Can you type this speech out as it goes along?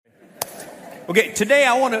Okay, today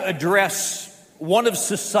I want to address one of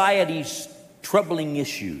society's troubling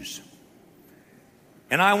issues.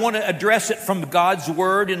 And I want to address it from God's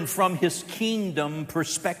Word and from His kingdom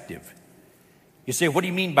perspective. You say, what do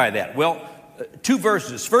you mean by that? Well, two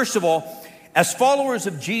verses. First of all, as followers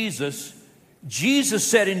of Jesus, Jesus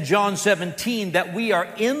said in John 17 that we are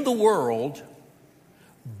in the world,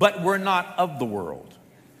 but we're not of the world.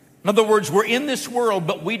 In other words, we're in this world,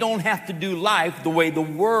 but we don't have to do life the way the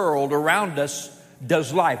world around us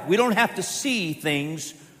does life. We don't have to see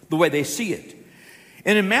things the way they see it.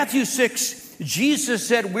 And in Matthew 6, Jesus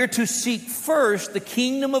said we're to seek first the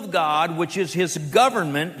kingdom of God, which is His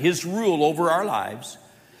government, His rule over our lives.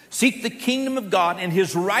 Seek the kingdom of God and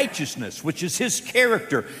His righteousness, which is His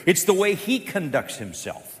character. It's the way He conducts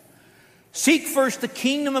Himself. Seek first the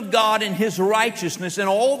kingdom of God and His righteousness, and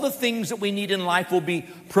all the things that we need in life will be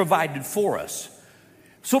provided for us.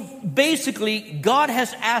 So basically, God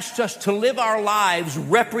has asked us to live our lives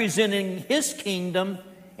representing His kingdom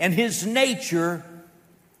and His nature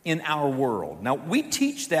in our world. Now, we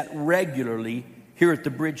teach that regularly here at the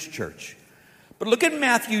Bridge Church. But look at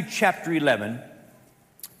Matthew chapter 11,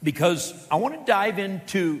 because I want to dive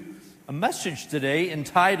into a message today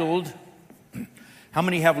entitled, how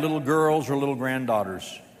many have little girls or little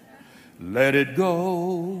granddaughters? Let it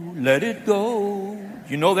go, let it go.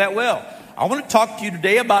 You know that well. I want to talk to you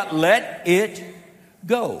today about let it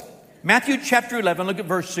go. Matthew chapter 11, look at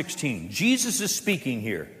verse 16. Jesus is speaking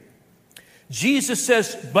here. Jesus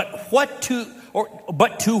says, but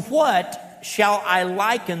to what shall I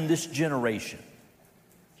liken this generation?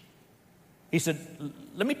 He said,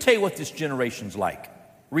 let me tell you what this generation's like.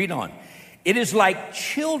 Read on. It is like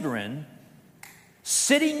children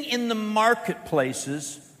sitting in the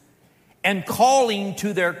marketplaces and calling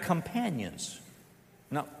to their companions.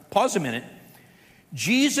 Now, pause a minute.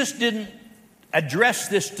 Jesus didn't address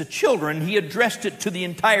this to children. He addressed it to the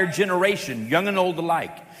entire generation, young and old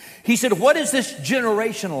alike. He said, what is this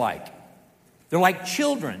generation like? They're like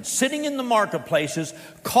children sitting in the marketplaces,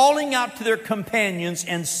 calling out to their companions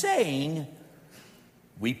and saying,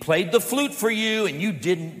 we played the flute for you and you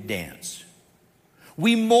didn't dance.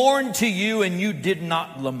 We mourned to you and you did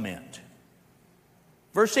not lament.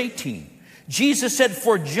 Verse 18, Jesus said,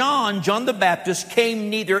 for John the Baptist came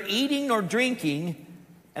neither eating nor drinking,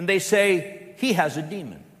 and they say, he has a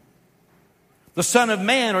demon. The Son of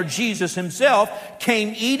Man, or Jesus Himself,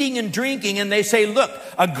 came eating and drinking, and they say, look,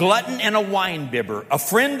 a glutton and a winebibber, a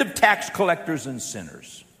friend of tax collectors and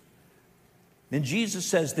sinners. Then Jesus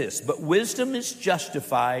says this, but wisdom is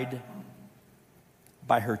justified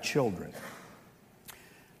by her children.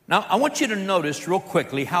 Now, I want you to notice real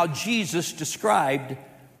quickly how Jesus described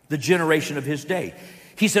the generation of His day.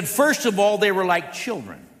 He said, first of all, they were like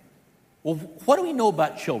children. Well, what do we know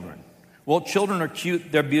about children? Well, children are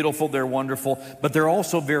cute, they're beautiful, they're wonderful, but they're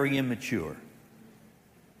also very immature.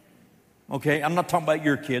 Okay, I'm not talking about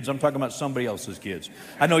your kids, I'm talking about somebody else's kids.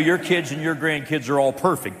 I know your kids and your grandkids are all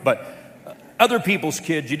perfect, but other people's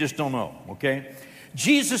kids, you just don't know, okay?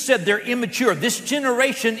 Jesus said they're immature. This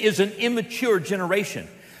generation is an immature generation.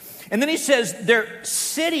 And then He says they're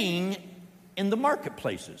sitting in the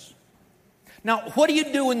marketplaces. Now, what do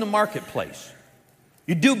you do in the marketplace?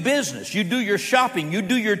 You do business, you do your shopping, you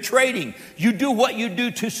do your trading, you do what you do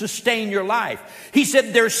to sustain your life. He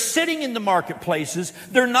said they're sitting in the marketplaces,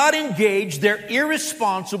 they're not engaged, they're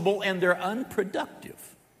irresponsible, and they're unproductive.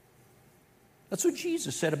 That's what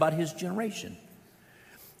Jesus said about His generation.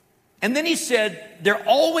 And then He said they're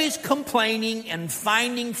always complaining and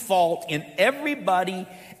finding fault in everybody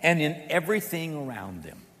and in everything around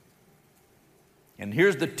them. And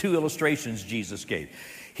here's the two illustrations Jesus gave.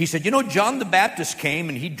 He said, you know, John the Baptist came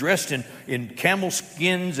and he dressed in camel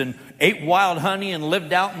skins and ate wild honey and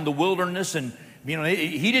lived out in the wilderness. And, you know,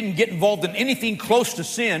 he didn't get involved in anything close to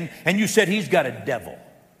sin. And you said he's got a devil.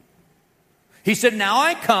 He said, now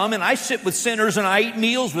I come and I sit with sinners and I eat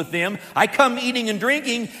meals with them. I come eating and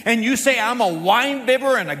drinking. And you say I'm a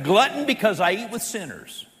winebibber and a glutton because I eat with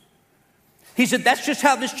sinners. He said, that's just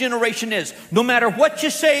how this generation is. No matter what you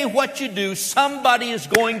say, what you do, somebody is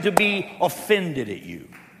going to be offended at you.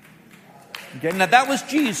 Okay, now that was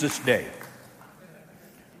Jesus' day.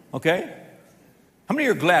 Okay? How many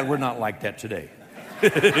are glad we're not like that today?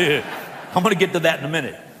 I'm going to get to that in a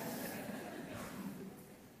minute.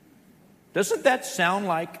 Doesn't that sound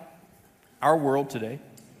like our world today?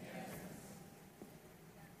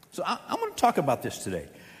 So I'm going to talk about this today.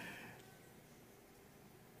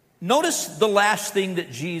 Notice the last thing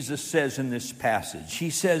that Jesus says in this passage.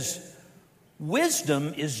 He says,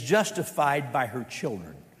 wisdom is justified by her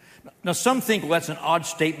children. Now, some think, well, that's an odd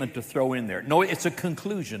statement to throw in there. No, it's a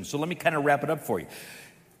conclusion. So let me kind of wrap it up for you.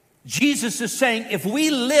 Jesus is saying if we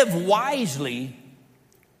live wisely,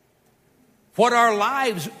 what our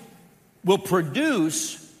lives will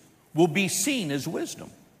produce will be seen as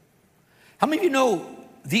wisdom. How many of you know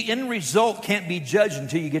the end result can't be judged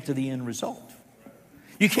until you get to the end result?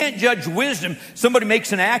 You can't judge wisdom. Somebody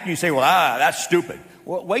makes an act and you say, well, that's stupid.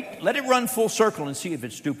 Well, wait, let it run full circle and see if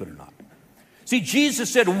it's stupid or not. See,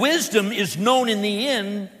 Jesus said wisdom is known in the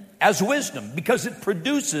end as wisdom because it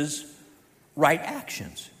produces right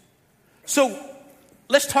actions. So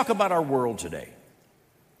let's talk about our world today.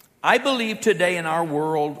 I believe today in our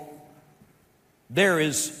world there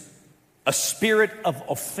is a spirit of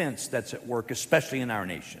offense that's at work, especially in our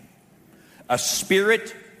nation. A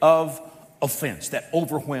spirit of offense that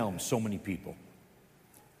overwhelms so many people.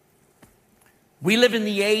 We live in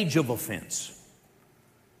the age of offense.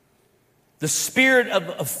 The spirit of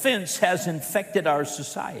offense has infected our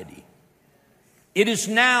society. It is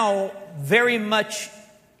now very much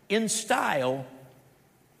in style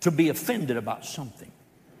to be offended about something.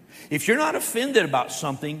 If you're not offended about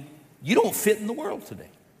something, you don't fit in the world today.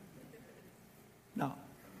 No.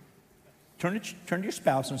 Turn to your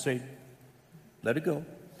spouse and say, let it go.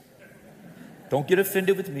 Don't get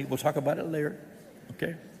offended with me. We'll talk about it later.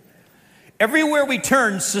 Okay? Everywhere we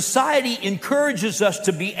turn, society encourages us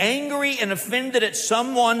to be angry and offended at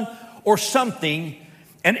someone or something,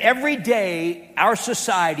 and every day our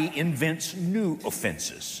society invents new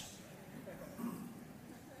offenses.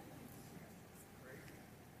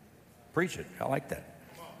 Preach it. I like that.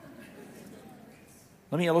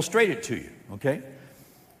 Let me illustrate it to you, okay?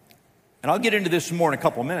 And I'll get into this more in a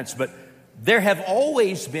couple of minutes, but there have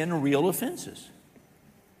always been real offenses.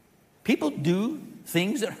 People do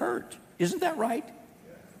things that hurt. Isn't that right?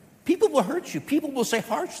 People will hurt you. People will say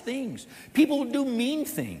harsh things. People will do mean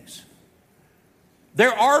things.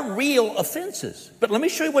 There are real offenses. But let me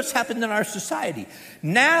show you what's happened in our society.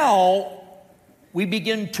 Now we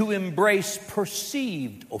begin to embrace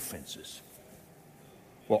perceived offenses.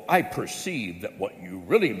 Well, I perceive that what you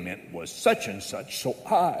really meant was such and such, so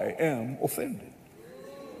I am offended.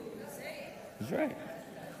 That's right.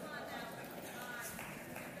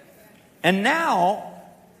 And now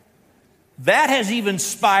that has even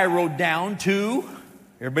spiraled down to,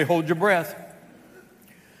 everybody hold your breath,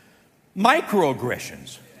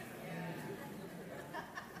 microaggressions.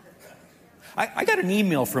 I got an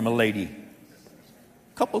email from a lady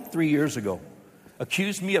a 3 years ago,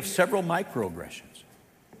 accused me of several microaggressions.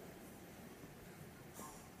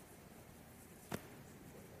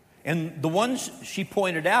 And the ones she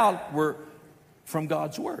pointed out were from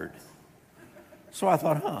God's Word. So I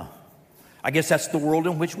thought, I guess that's the world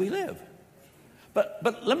in which we live.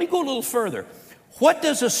 But let me go a little further. What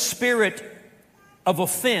does a spirit of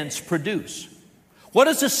offense produce? What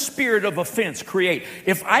does a spirit of offense create?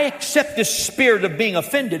 If I accept this spirit of being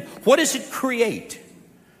offended, what does it create?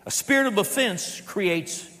 A spirit of offense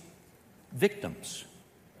creates victims.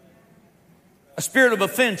 A spirit of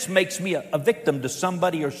offense makes me a victim to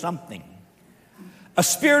somebody or something. A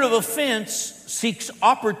spirit of offense seeks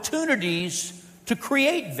opportunities to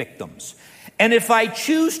create victims. And if I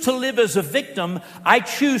choose to live as a victim, I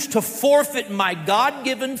choose to forfeit my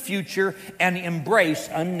God-given future and embrace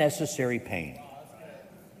unnecessary pain.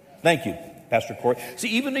 Thank you, Pastor Corey. See,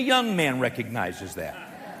 even a young man recognizes that.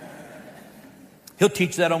 He'll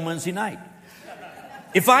teach that on Wednesday night.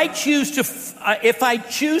 If I choose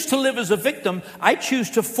to live as a victim, I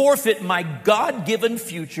choose to forfeit my God-given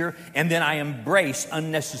future, and then I embrace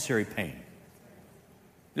unnecessary pain.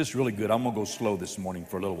 This is really good. I'm going to go slow this morning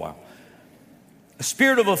for a little while. A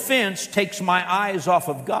spirit of offense takes my eyes off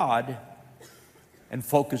of God and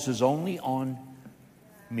focuses only on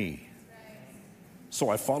me. So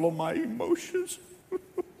I follow my emotions.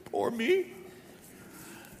 Poor me.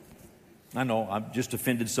 I know I've just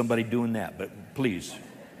offended somebody doing that, but please,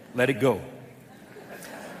 let it go.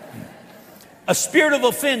 A spirit of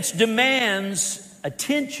offense demands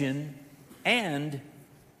attention and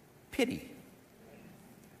pity.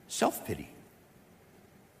 Self-pity.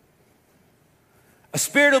 A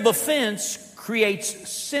spirit of offense creates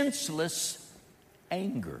senseless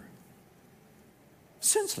anger.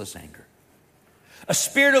 Senseless anger. A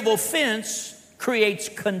spirit of offense creates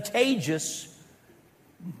contagious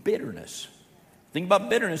bitterness. Think about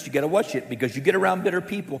bitterness, you got to watch it because you get around bitter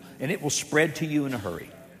people and it will spread to you in a hurry.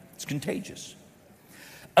 It's contagious.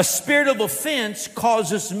 A spirit of offense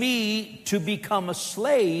causes me to become a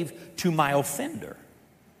slave to my offender.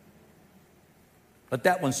 Let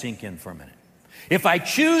that one sink in for a minute. If I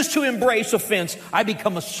choose to embrace offense, I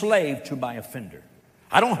become a slave to my offender.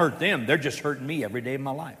 I don't hurt them. They're just hurting me every day of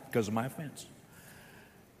my life because of my offense.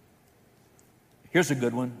 Here's a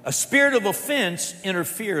good one. A spirit of offense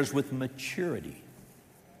interferes with maturity.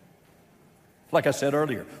 Like I said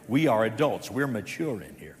earlier, we are adults. We're mature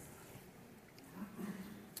in here.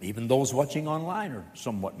 Even those watching online are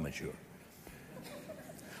somewhat mature.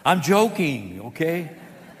 I'm joking, okay?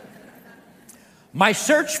 My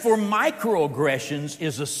search for microaggressions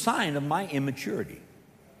is a sign of my immaturity.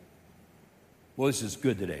 Well, this is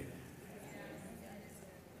good today.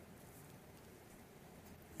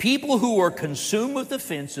 People who are consumed with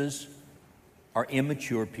offenses are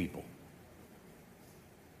immature people.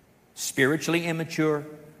 Spiritually immature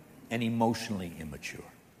and emotionally immature.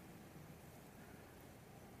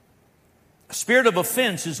 A spirit of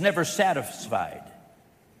offense is never satisfied.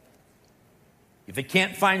 If it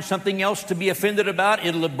can't find something else to be offended about,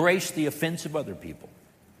 it'll embrace the offense of other people.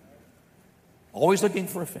 Always looking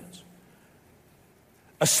for offense.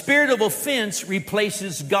 A spirit of offense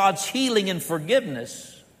replaces God's healing and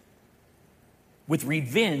forgiveness with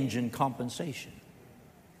revenge and compensation.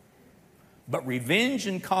 But revenge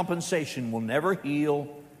and compensation will never heal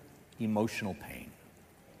emotional pain.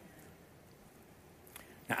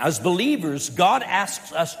 Now, as believers, God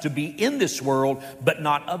asks us to be in this world, but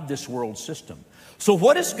not of this world system. So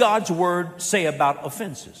what does God's word say about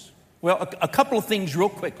offenses? Well, a couple of things real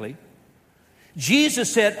quickly.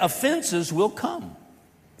 Jesus said offenses will come.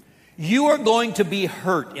 You are going to be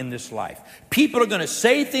hurt in this life. People are going to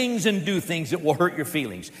say things and do things that will hurt your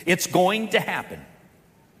feelings. It's going to happen.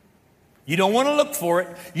 You don't want to look for it.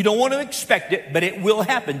 You don't want to expect it, but it will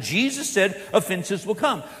happen. Jesus said offenses will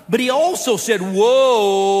come. But he also said,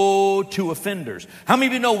 woe to offenders. How many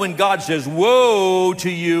of you know when God says, woe to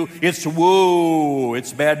you, it's whoa,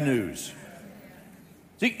 it's bad news.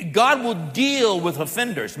 See, God will deal with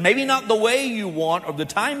offenders. Maybe not the way you want or the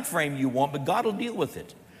time frame you want, but God will deal with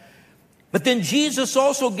it. But then Jesus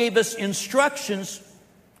also gave us instructions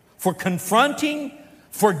for confronting,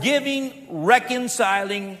 forgiving,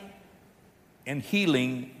 reconciling, and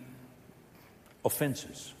healing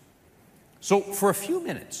offenses. So for a few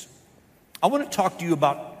minutes, I want to talk to you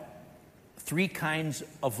about 3 kinds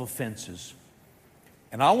of offenses.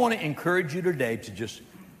 And I want to encourage you today to just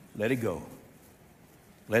let it go.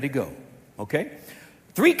 Let it go. Okay?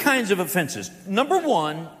 3 kinds of offenses. Number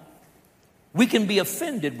 1, we can be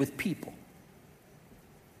offended with people.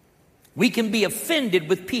 We can be offended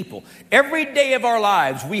with people. Every day of our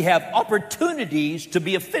lives, we have opportunities to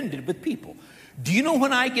be offended with people. Do you know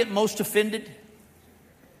when I get most offended?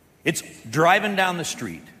 It's driving down the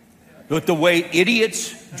street. With the way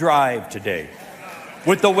idiots drive today.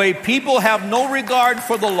 With the way people have no regard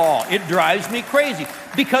for the law. It drives me crazy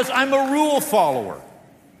because I'm a rule follower.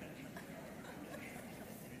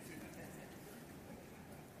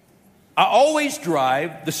 I always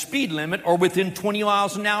drive the speed limit or within 20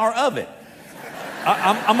 miles an hour of it.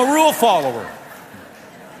 I'm a rule follower.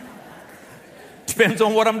 Depends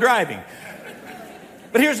on what I'm driving.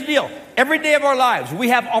 But here's the deal. Every day of our lives, we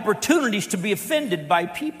have opportunities to be offended by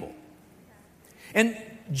people. And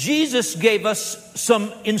Jesus gave us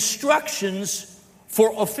some instructions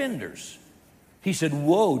for offenders. He said,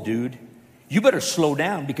 whoa, dude, you better slow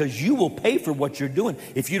down because you will pay for what you're doing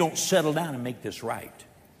if you don't settle down and make this right.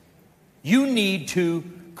 You need to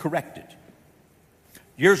correct it.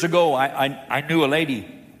 Years ago, I knew a lady.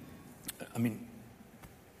 I mean,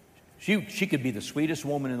 she could be the sweetest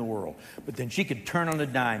woman in the world, but then she could turn on a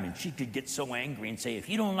dime and she could get so angry and say, if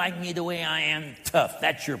you don't like me the way I am, tough,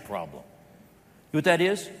 that's your problem. You know what that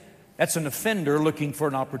is? That's an offender looking for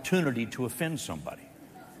an opportunity to offend somebody.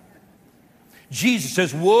 Jesus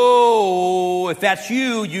says, whoa, if that's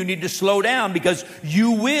you, you need to slow down because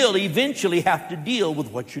you will eventually have to deal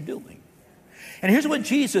with what you're doing. And here's what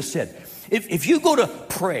Jesus said. If you go to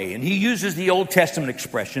pray, and he uses the Old Testament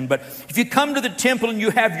expression, but if you come to the temple and you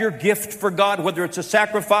have your gift for God, whether it's a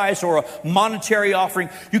sacrifice or a monetary offering,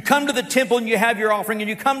 you come to the temple and you have your offering and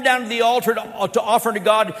you come down to the altar to offer to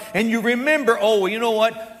God and you remember, oh, you know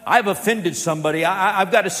what? I've offended somebody.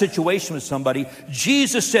 I've got a situation with somebody.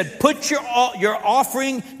 Jesus said, put your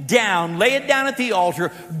offering down, lay it down at the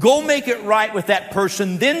altar, go make it right with that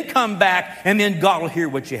person, then come back and then God will hear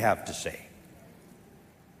what you have to say.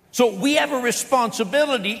 So we have a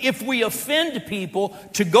responsibility if we offend people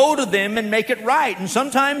to go to them and make it right. And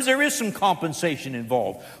sometimes there is some compensation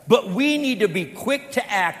involved. But we need to be quick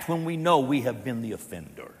to act when we know we have been the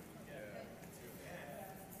offender.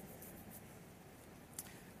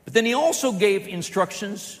 But then he also gave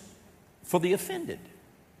instructions for the offended.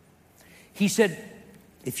 He said,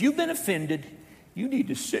 if you've been offended, you need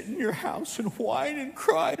to sit in your house and whine and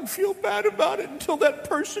cry and feel bad about it until that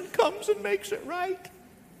person comes and makes it right.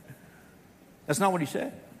 That's not what he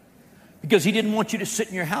said. Because he didn't want you to sit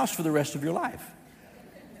in your house for the rest of your life.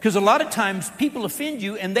 Because a lot of times people offend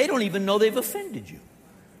you and they don't even know they've offended you.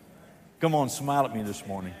 Come on, smile at me this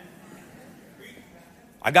morning.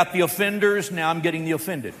 I got the offenders, now I'm getting the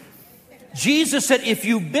offended. Jesus said if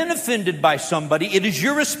you've been offended by somebody, it is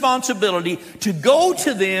your responsibility to go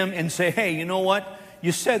to them and say, hey, you know what?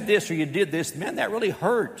 You said this or you did this. Man, that really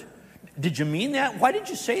hurt. Did you mean that? Why did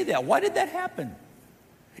you say that? Why did that happen?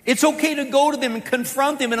 It's okay to go to them and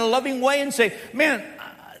confront them in a loving way and say, man,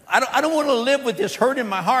 I don't want to live with this hurt in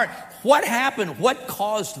my heart. What happened? What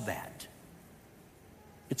caused that?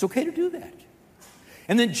 It's okay to do that.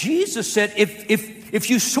 And then Jesus said, if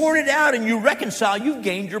you sort it out and you reconcile, you've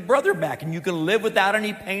gained your brother back and you can live without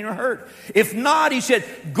any pain or hurt. If not, he said,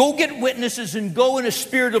 go get witnesses and go in a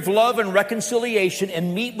spirit of love and reconciliation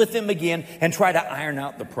and meet with them again and try to iron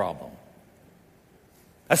out the problem.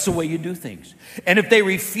 That's the way you do things. And if they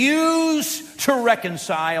refuse to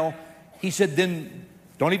reconcile, he said, then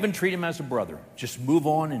don't even treat him as a brother. Just move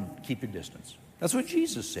on and keep your distance. That's what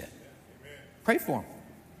Jesus said. Pray for him.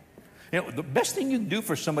 You know, the best thing you can do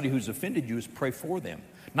for somebody who's offended you is pray for them.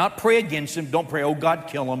 Not pray against them. Don't pray, oh God,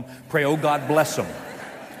 kill them. Pray, oh God, bless them.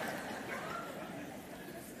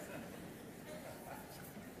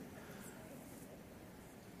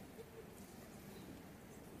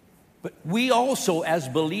 But we also, as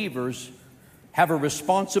believers, have a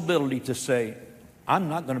responsibility to say, I'm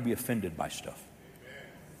not going to be offended by stuff.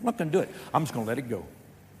 I'm not going to do it. I'm just going to let it go.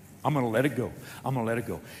 I'm going to let it go. I'm going to let it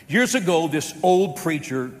go. Years ago, this old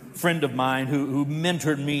preacher, friend of mine who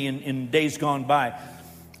mentored me in days gone by,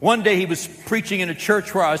 one day he was preaching in a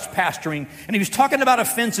church where I was pastoring, and he was talking about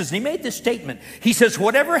offenses, and he made this statement. He says,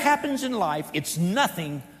 whatever happens in life, it's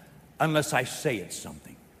nothing unless I say it's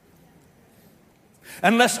something.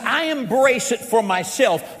 Unless I embrace it for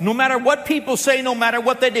myself, no matter what people say, no matter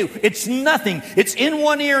what they do, it's nothing. It's in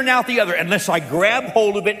one ear and out the other, unless I grab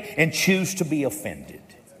hold of it and choose to be offended.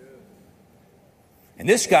 And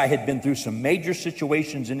this guy had been through some major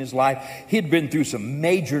situations in his life. He'd been through some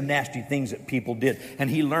major nasty things that people did. And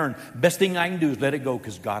he learned, best thing I can do is let it go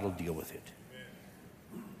because God will deal with it.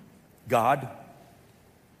 God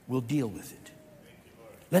will deal with it.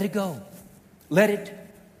 Let it go. Let it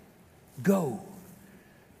go.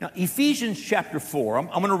 Now, Ephesians chapter 4, I'm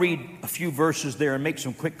going to read a few verses there and make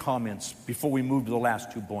some quick comments before we move to the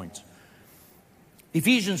last 2 points.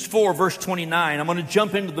 Ephesians 4, verse 29, I'm going to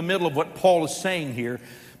jump into the middle of what Paul is saying here,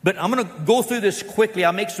 but I'm going to go through this quickly.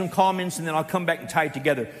 I'll make some comments and then I'll come back and tie it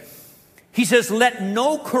together. He says, let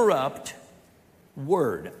no corrupt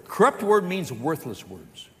word means worthless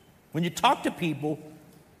words. When you talk to people,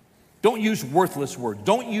 don't use worthless words.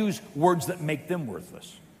 Don't use words that make them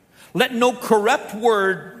worthless. Let no corrupt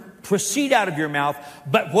word proceed out of your mouth,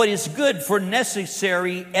 but what is good for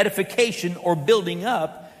necessary edification or building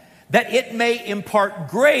up, that it may impart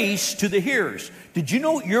grace to the hearers. Did you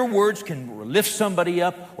know your words can lift somebody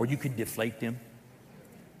up or you can deflate them?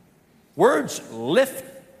 Words lift,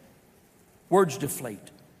 words deflate.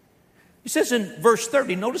 He says in verse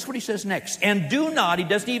 30, notice what he says next. And do not, he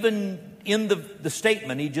doesn't even end the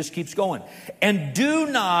statement, he just keeps going. And do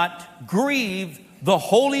not grieve the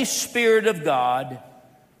Holy Spirit of God,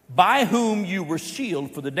 by whom you were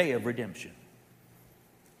sealed for the day of redemption.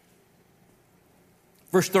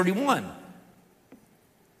 Verse 31,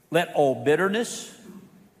 let all bitterness,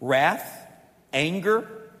 wrath, anger,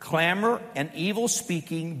 clamor, and evil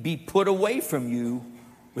speaking be put away from you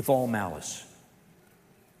with all malice.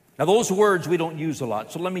 Now those words we don't use a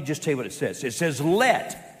lot, so let me just tell you what it says. It says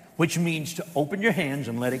let, which means to open your hands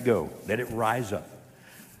and let it go. Let it rise up.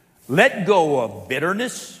 Let go of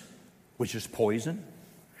bitterness, which is poison,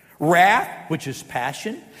 wrath, which is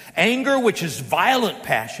passion, anger, which is violent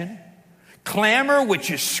passion, clamor, which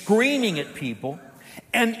is screaming at people,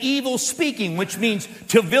 and evil speaking, which means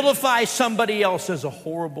to vilify somebody else as a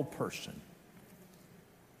horrible person.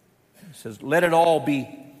 It says, let it all be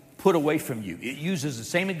put away from you. It uses the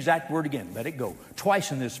same exact word again, let it go.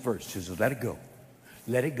 Twice in this verse, it says, let it go.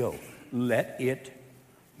 Let it go. Let it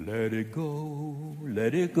go.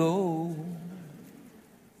 Let it go.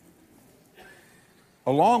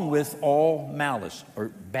 Along with all malice or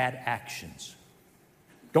bad actions.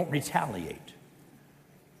 Don't retaliate.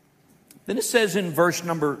 Then it says in verse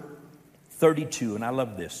number 32, and I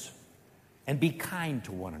love this, and be kind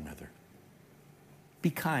to one another. Be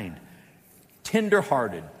kind,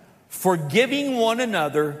 tender-hearted, forgiving one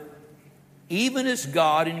another, even as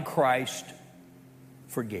God in Christ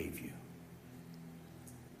forgave you.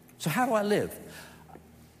 So how do I live?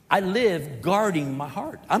 I live guarding my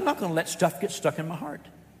heart. I'm not going to let stuff get stuck in my heart.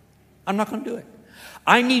 I'm not going to do it.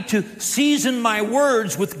 I need to season my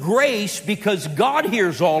words with grace because God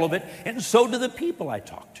hears all of it, and so do the people I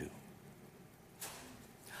talk to.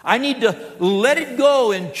 I need to let it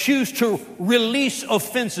go and choose to release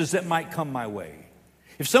offenses that might come my way.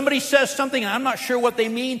 If somebody says something and I'm not sure what they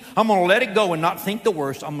mean, I'm going to let it go and not think the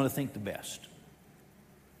worst. I'm going to think the best.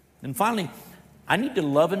 And finally, I need to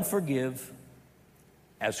love and forgive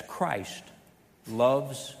as Christ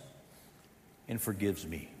loves and forgives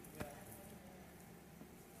me.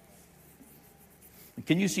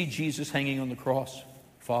 Can you see Jesus hanging on the cross?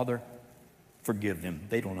 Father, forgive them.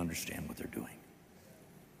 They don't understand what they're doing.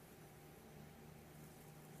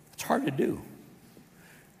 It's hard to do.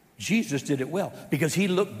 Jesus did it well because he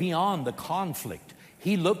looked beyond the conflict.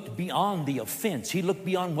 He looked beyond the offense. He looked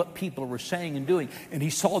beyond what people were saying and doing. And he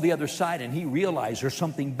saw the other side and he realized there's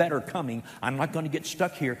something better coming. I'm not going to get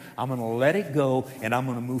stuck here. I'm going to let it go and I'm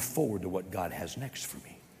going to move forward to what God has next for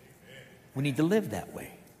me. We need to live that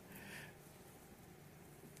way.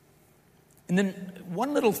 And then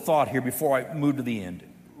one little thought here before I move to the end.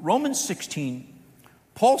 Romans 16,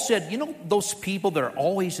 Paul said, you know, those people that are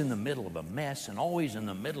always in the middle of a mess and always in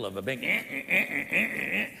the middle of a big... You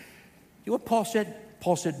know what Paul said?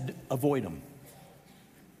 Paul said, avoid them.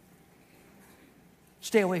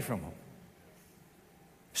 Stay away from them.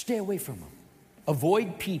 Stay away from them.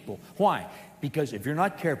 Avoid people. Why? Because if you're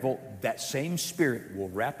not careful, that same spirit will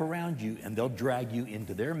wrap around you and they'll drag you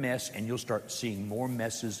into their mess and you'll start seeing more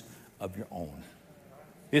messes of your own.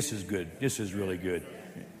 This is good. This is really good.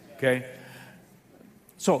 Okay?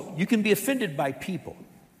 So you can be offended by people.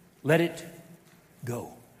 Let it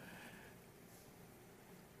go.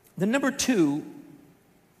 Then number two,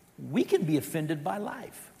 we can be offended by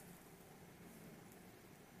life.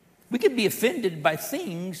 We can be offended by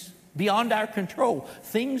things beyond our control,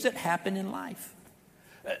 things that happen in life.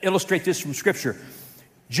 Illustrate this from Scripture.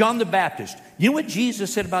 John the Baptist. You know what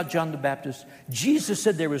Jesus said about John the Baptist? Jesus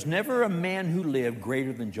said there was never a man who lived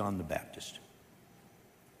greater than John the Baptist.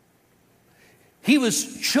 He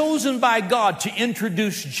was chosen by God to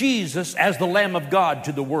introduce Jesus as the Lamb of God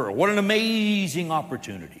to the world. What an amazing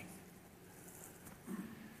opportunity.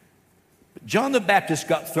 But John the Baptist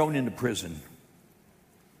got thrown into prison.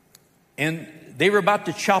 And they were about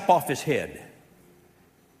to chop off his head.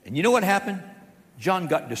 And you know what happened? John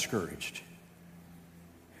got discouraged.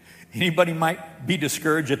 Anybody might be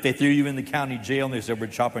discouraged if they threw you in the county jail and they said, we're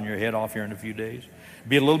chopping your head off here in a few days. It'd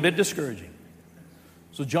be a little bit discouraging.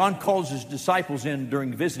 So John calls his disciples in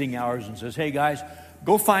during visiting hours and says, hey guys,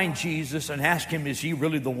 go find Jesus and ask him, is he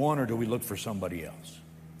really the one or do we look for somebody else?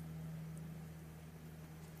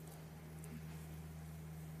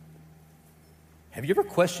 Have you ever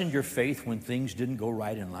questioned your faith when things didn't go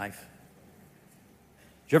right in life?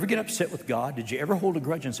 Did you ever get upset with God? Did you ever hold a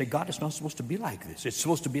grudge and say, God, it's not supposed to be like this. It's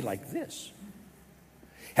supposed to be like this.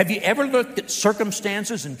 Have you ever looked at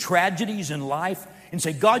circumstances and tragedies in life and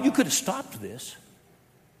say, God, you could have stopped this?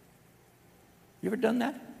 You ever done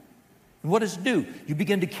that? And what does it do? You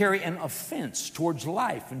begin to carry an offense towards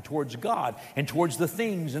life and towards God and towards the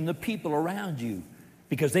things and the people around you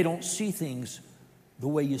because they don't see things the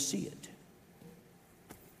way you see it.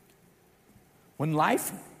 When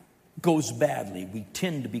life goes badly, we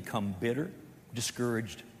tend to become bitter,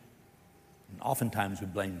 discouraged, and oftentimes we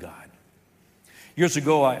blame God. Years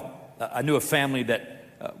ago, I knew a family that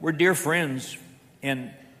were dear friends, and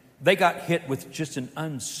they got hit with just an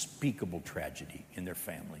unspeakable tragedy in their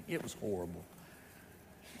family. It was horrible.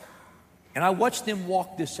 And I watched them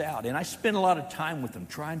walk this out, and I spent a lot of time with them,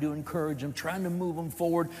 trying to encourage them, trying to move them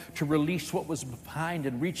forward, to release what was behind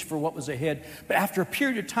and reach for what was ahead. But after a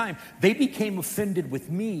period of time, they became offended with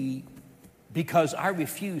me because I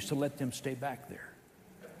refused to let them stay back there.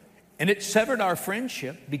 And it severed our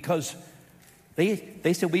friendship because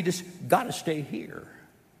they said, we just got to stay here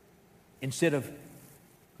instead of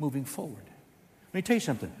moving forward. Let me tell you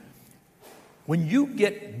something. When you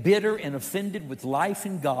get bitter and offended with life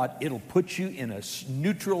and God, it'll put you in a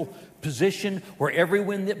neutral position where every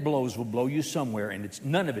wind that blows will blow you somewhere, and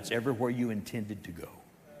none of it's ever where you intended to go.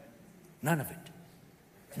 None of it.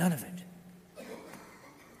 None of it.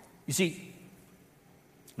 You see,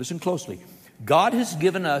 listen closely. God has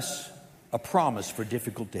given us a promise for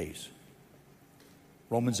difficult days.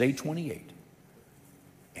 Romans 8:28.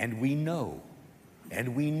 And we know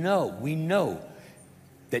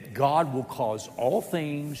that God will cause all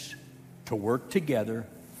things to work together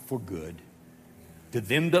for good to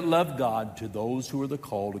them that love God, to those who are the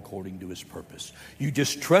called according to his purpose. You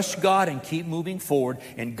just trust God and keep moving forward,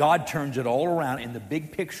 and God turns it all around in the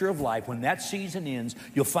big picture of life. When that season ends,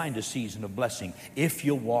 you'll find a season of blessing if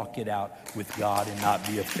you'll walk it out with God and not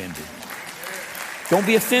be offended. Don't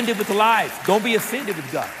be offended with life. Don't be offended with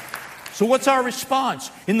God. So what's our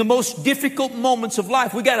response? In the most difficult moments of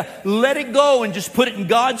life, we got to let it go and just put it in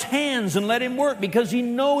God's hands and let Him work, because He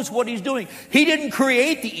knows what He's doing. He didn't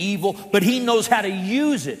create the evil, but He knows how to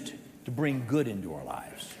use it to bring good into our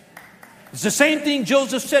lives. It's the same thing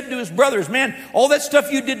Joseph said to his brothers. Man, all that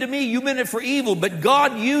stuff you did to me, you meant it for evil, but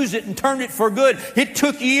God used it and turned it for good. It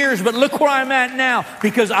took years, but look where I'm at now,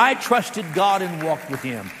 because I trusted God and walked with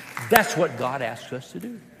Him. That's what God asks us to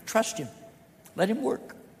do. Trust Him. Let Him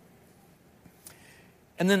work.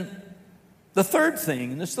 And then the third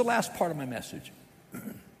thing, and this is the last part of my message.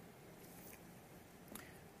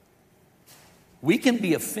 We can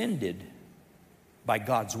be offended by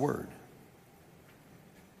God's word.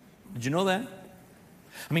 Did you know that?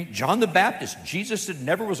 I mean, John the Baptist, Jesus said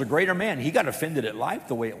never was a greater man. He got offended at life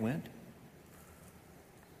the way it went.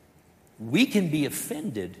 We can be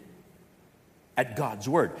offended at God's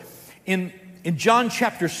word. In John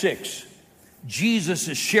chapter 6, Jesus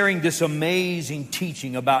is sharing this amazing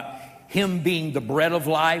teaching about Him being the bread of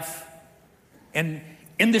life. And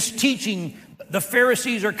in this teaching, the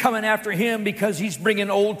Pharisees are coming after Him because He's bringing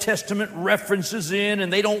Old Testament references in,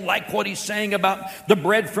 and they don't like what He's saying about the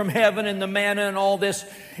bread from heaven and the manna and all this.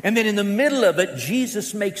 And then in the middle of it,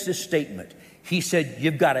 Jesus makes this statement. He said,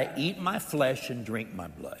 you've got to eat my flesh and drink my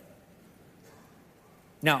blood.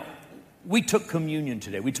 Now, we took communion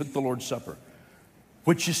today. We took the Lord's Supper,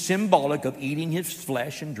 which is symbolic of eating His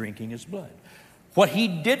flesh and drinking His blood. What He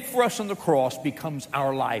did for us on the cross becomes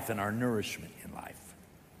our life and our nourishment in life.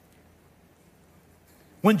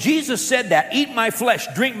 When Jesus said that, eat my flesh,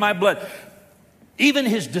 drink my blood, even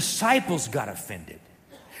His disciples got offended.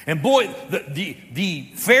 And boy,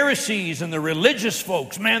 the Pharisees and the religious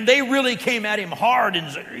folks, man, they really came at Him hard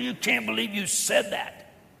and said, you can't believe you said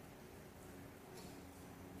that.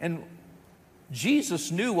 And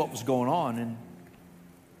Jesus knew what was going on, and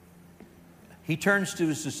He turns to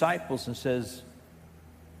His disciples and says,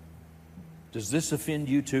 does this offend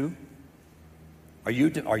you too? Are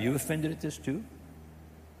you offended at this too?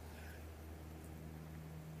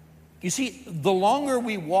 You see, the longer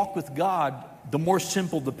we walk with God, the more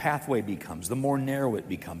simple the pathway becomes, the more narrow it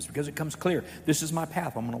becomes, because it comes clear. This is my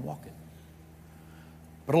path, I'm going to walk it.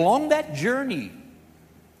 But along that journey,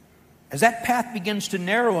 as that path begins to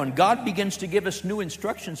narrow and God begins to give us new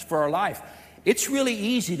instructions for our life, it's really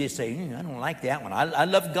easy to say, I don't like that one. I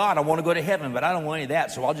love God, I want to go to heaven, but I don't want any of that,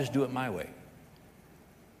 so I'll just do it my way.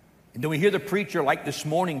 And then we hear the preacher, like this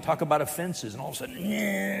morning, talk about offenses, and all of a sudden,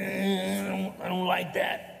 I don't like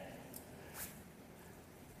that.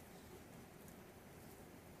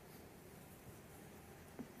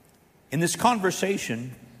 In this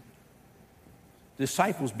conversation, the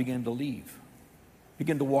disciples began to leave,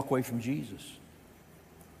 began to walk away from Jesus.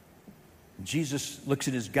 Jesus looks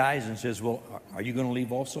at his guys and says, well, are you going to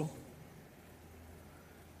leave also?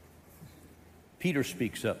 Peter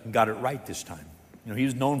speaks up and got it right this time. You know, he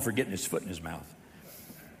was known for getting his foot in his mouth.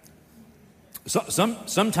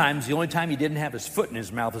 Sometimes the only time he didn't have his foot in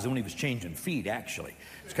his mouth is when he was changing feet, actually.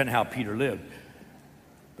 It's kind of how Peter lived.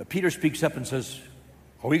 But Peter speaks up and says,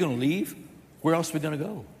 are we going to leave? Where else are we going to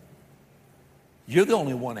go? You're the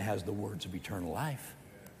only one that has the words of eternal life.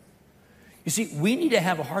 You see, we need to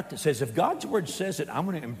have a heart that says, if God's word says it, I'm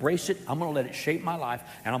going to embrace it, I'm going to let it shape my life,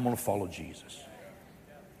 and I'm going to follow Jesus.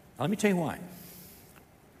 Now, let me tell you why.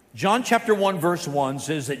 John chapter 1, verse 1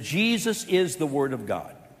 says that Jesus is the Word of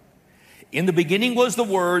God. In the beginning was the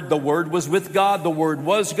Word was with God, the Word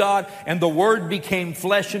was God, and the Word became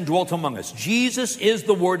flesh and dwelt among us. Jesus is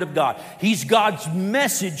the Word of God. He's God's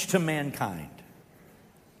message to mankind.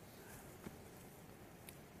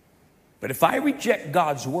 But if I reject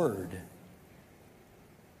God's Word,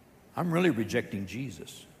 I'm really rejecting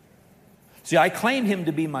Jesus. See, I claim Him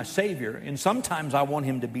to be my Savior, and sometimes I want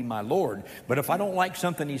Him to be my Lord. But if I don't like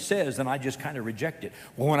something He says, then I just kind of reject it.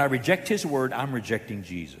 Well, when I reject His Word, I'm rejecting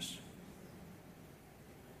Jesus.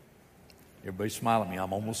 Everybody smile at me.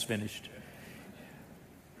 I'm almost finished.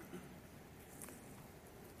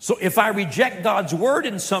 So if I reject God's Word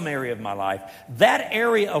in some area of my life, that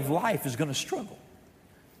area of life is going to struggle.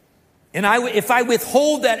 And if I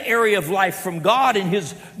withhold that area of life from God and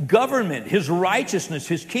His government, His righteousness,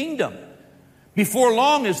 His kingdom, before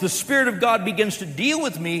long, as the Spirit of God begins to deal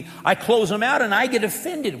with me, I close Him out and I get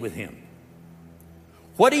offended with Him.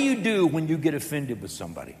 What do you do when you get offended with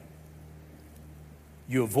somebody?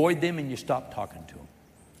 You avoid them and you stop talking to them.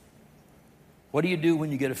 What do you do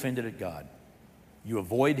when you get offended at God? You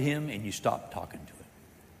avoid Him and you stop talking to Him.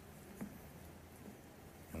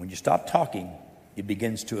 And when you stop talking, it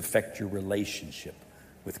begins to affect your relationship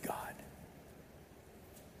with God.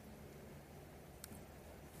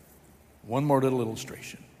 One more little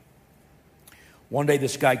illustration. One day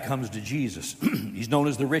this guy comes to Jesus. He's known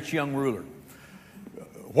as the rich young ruler.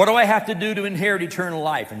 What do I have to do to inherit eternal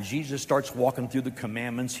life? And Jesus starts walking through the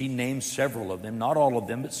commandments. He names several of them, not all of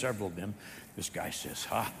them, but several of them. This guy says,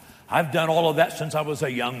 I've done all of that since I was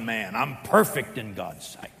a young man. I'm perfect in God's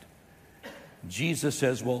sight. Jesus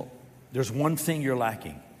says, well, there's one thing you're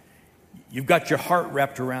lacking. You've got your heart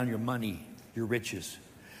wrapped around your money, your riches.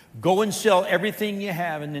 Go and sell everything you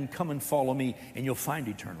have and then come and follow me and you'll find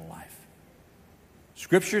eternal life.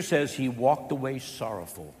 Scripture says he walked away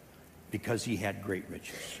sorrowful because he had great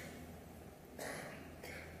riches.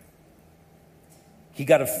 He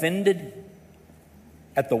got offended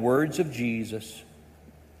at the words of Jesus,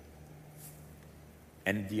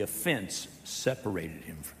 and the offense separated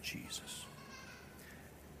him from Jesus.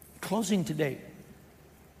 Closing today.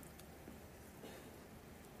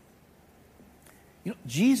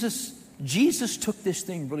 Jesus took this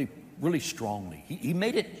thing really, really strongly. He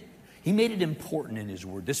made it important in his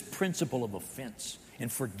word, this principle of offense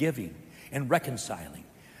and forgiving and reconciling.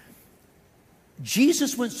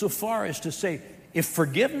 Jesus went so far as to say, if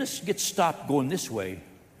forgiveness gets stopped going this way,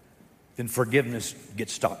 then forgiveness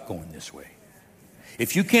gets stopped going this way.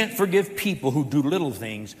 If you can't forgive people who do little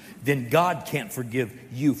things, then God can't forgive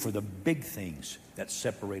you for the big things that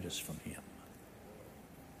separate us from Him.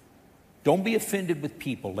 Don't be offended with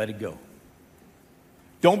people. Let it go.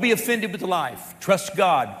 Don't be offended with life. Trust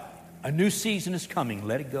God. A new season is coming.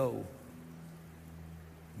 Let it go.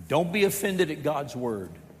 Don't be offended at God's word.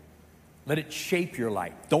 Let it shape your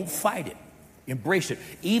life. Don't fight it. Embrace it.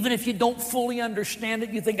 Even if you don't fully understand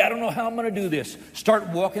it, you think, I don't know how I'm going to do this. Start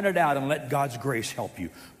walking it out and let God's grace help you.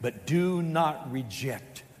 But do not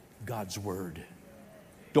reject God's word.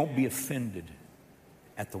 Don't be offended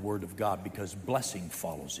at the word of God, because blessing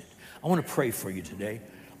follows it. I want to pray for you today.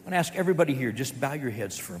 I want to ask everybody here, just bow your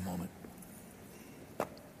heads for a moment.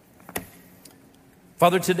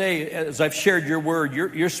 Father, today, as I've shared your word,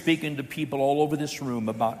 you're speaking to people all over this room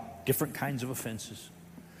about different kinds of offenses.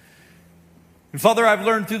 And Father, I've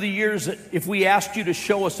learned through the years that if we ask you to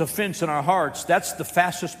show us offense in our hearts, that's the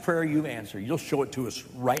fastest prayer you answer. You'll show it to us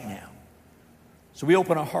right now. So we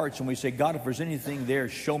open our hearts and we say, God, if there's anything there,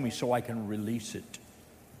 show me so I can release it.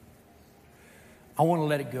 I want to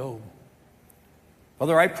let it go.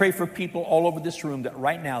 Father, I pray for people all over this room that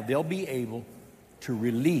right now they'll be able to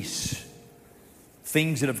release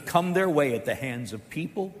things that have come their way at the hands of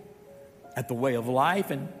people, at the way of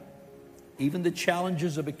life, and even the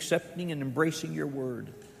challenges of accepting and embracing your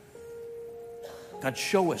word. God,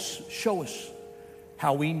 show us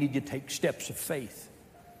how we need to take steps of faith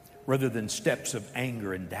rather than steps of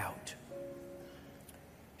anger and doubt.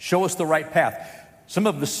 Show us the right path. Some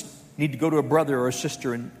of us need to go to a brother or a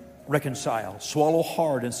sister and reconcile, swallow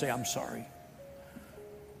hard and say, I'm sorry.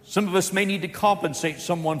 Some of us may need to compensate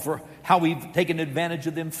someone for how we've taken advantage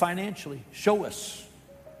of them financially. Show us.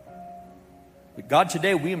 But God,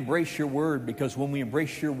 today we embrace your word, because when we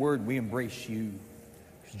embrace your word, we embrace you.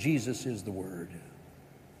 Jesus is the word.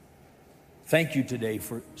 Thank you today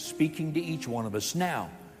for speaking to each one of us. Now,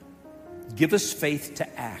 give us faith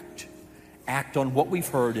to act. Act on what we've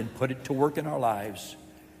heard and put it to work in our lives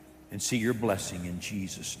and see your blessing in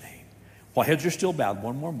Jesus' name. While heads are still bowed,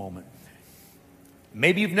 one more moment.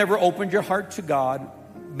 Maybe you've never opened your heart to God.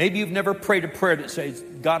 Maybe you've never prayed a prayer that says,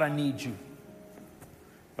 God, I need you.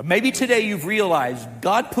 But maybe today you've realized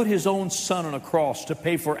God put his own son on a cross to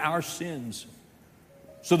pay for our sins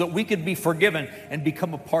so that we could be forgiven and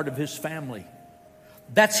become a part of his family.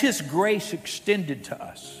 That's his grace extended to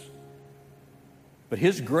us. But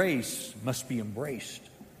his grace must be embraced.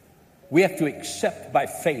 We have to accept by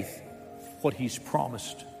faith what he's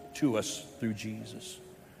promised to us through Jesus.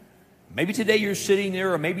 Maybe today you're sitting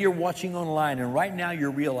there, or maybe you're watching online, and right now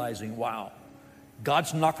you're realizing, wow,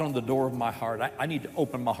 God's knocking on the door of my heart. I need to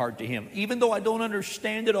open my heart to him. Even though I don't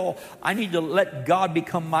understand it all, I need to let God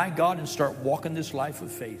become my God and start walking this life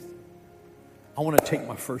of faith. I want to take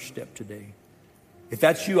my first step today. If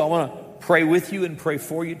that's you, I want to pray with you and pray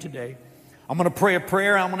for you today. I'm going to pray a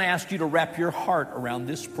prayer. I'm going to ask you to wrap your heart around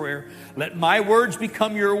this prayer. Let my words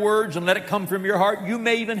become your words and let it come from your heart. You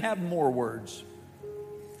may even have more words.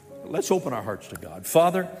 But let's open our hearts to God.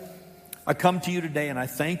 Father, I come to you today and I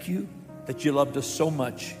thank you that you loved us so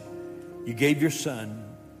much. You gave your son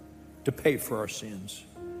to pay for our sins.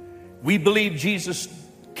 We believe Jesus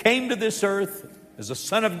came to this earth as a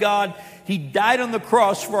son of God. He died on the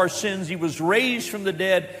cross for our sins. He was raised from the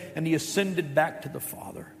dead and he ascended back to the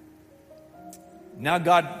Father. Now,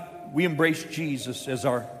 God, we embrace Jesus as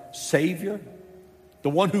our Savior,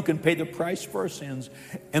 the one who can pay the price for our sins,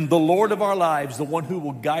 and the Lord of our lives, the one who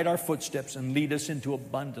will guide our footsteps and lead us into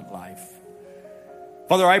abundant life.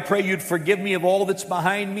 Father, I pray you'd forgive me of all that's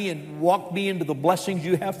behind me and walk me into the blessings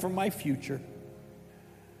you have for my future.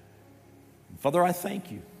 Father, I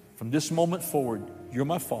thank you. From this moment forward, you're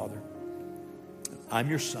my Father. I'm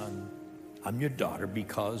your son. I'm your daughter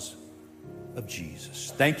because of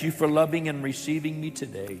Jesus. Thank you for loving and receiving me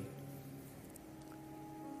today.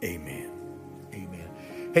 Amen. Amen.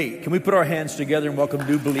 Hey, can we put our hands together and welcome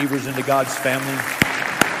new believers into God's family?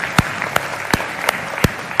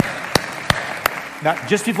 Now,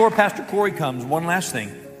 just before Pastor Corey comes, one last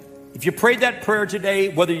thing. If you prayed that prayer today,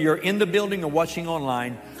 whether you're in the building or watching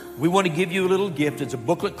online, we want to give you a little gift. It's a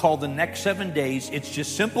booklet called The Next 7 Days. It's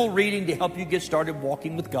just simple reading to help you get started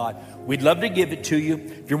walking with God. We'd love to give it to you.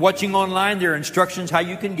 If you're watching online, there are instructions how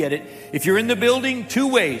you can get it. If you're in the building, 2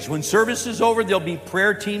 ways. When service is over, there'll be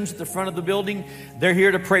prayer teams at the front of the building. They're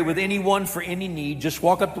here to pray with anyone for any need. Just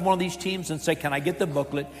walk up to one of these teams and say, can I get the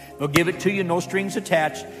booklet? They'll give it to you, no strings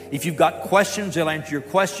attached. If you've got questions, they'll answer your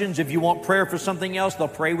questions. If you want prayer for something else, they'll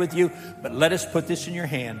pray with you. But let us put this in your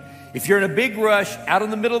hand. If you're in a big rush, out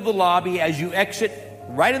in the middle of the lobby, as you exit,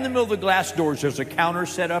 right in the middle of the glass doors, there's a counter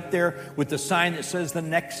set up there with the sign that says The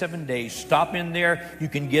Next 7 Days. Stop in there. You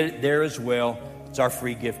can get it there as well. It's our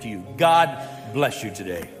free gift to you. God bless you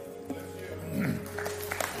today.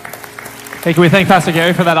 Hey, can we thank Pastor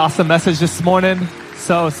Gary for that awesome message this morning?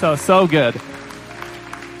 So good.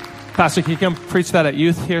 Pastor, can you come preach that at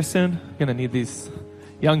youth here soon? I'm going to need these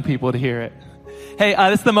young people to hear it. Hey,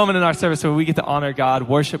 this is the moment in our service where we get to honor God,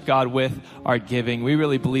 worship God with our giving. We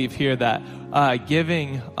really believe here that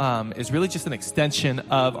giving is really just an extension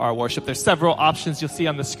of our worship. There's several options you'll see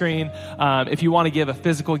on the screen. If you want to give a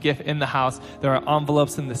physical gift in the house, there are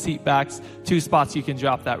envelopes in the seat backs. 2 spots you can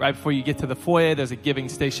drop that. Right before you get to the foyer, there's a giving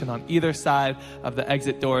station on either side of the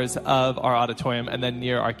exit doors of our auditorium and then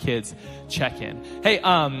near our kids' check-in. Hey,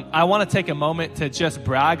 I want to take a moment to just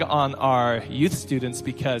brag on our youth students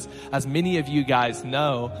because as many of you guys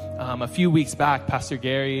know, a few weeks back, Pastor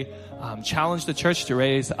Gary challenged the church to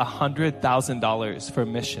raise $100,000 for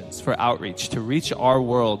missions, for outreach, to reach our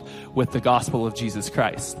world with the gospel of Jesus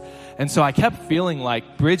Christ. And so I kept feeling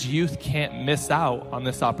like Bridge Youth can't miss out on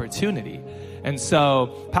this opportunity. And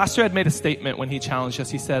so Pastor had made a statement when he challenged us.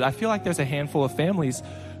 He said, I feel like there's a handful of families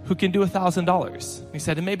who can do $1,000. He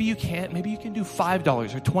said, and maybe you can't, maybe you can do $5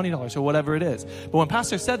 or $20 or whatever it is. But when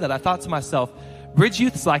Pastor said that, I thought to myself, Bridge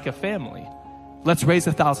Youth is like a family. Let's raise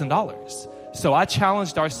 $1,000. So I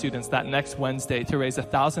challenged our students that next Wednesday to raise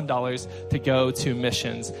 $1,000 to go to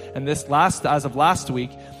missions. And as of last week,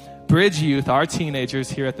 Bridge Youth, our teenagers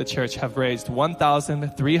here at the church, have raised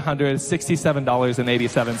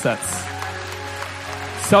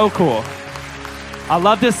 $1,367.87. So cool. I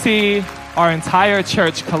love to see our entire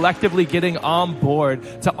church collectively getting on board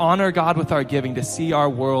to honor God with our giving, to see our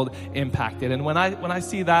world impacted. And when I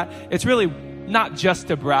see that, it's really not just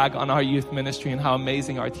to brag on our youth ministry and how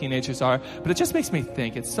amazing our teenagers are, but it just makes me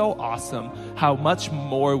think it's so awesome how much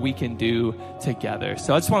more we can do together.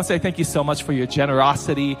 So I just want to say thank you so much for your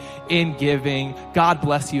generosity in giving. God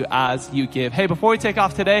bless you as you give. Hey, before we take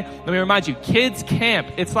off today, let me remind you, Kids Camp,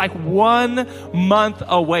 it's like 1 month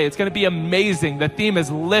away. It's going to be amazing. The theme is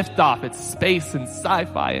Lift Off. It's space and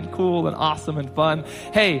sci-fi and cool and awesome and fun.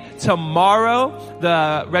 Hey, tomorrow,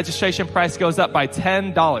 the registration price goes up by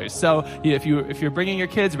 $10. So if you're bringing your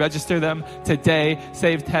kids, register them today,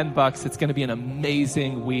 save $10. It's going to be an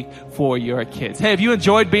amazing week for your kids. Hey, have you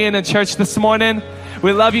enjoyed being in church this morning?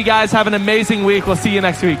 We love you guys. Have an amazing week. We'll see you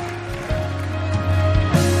next week.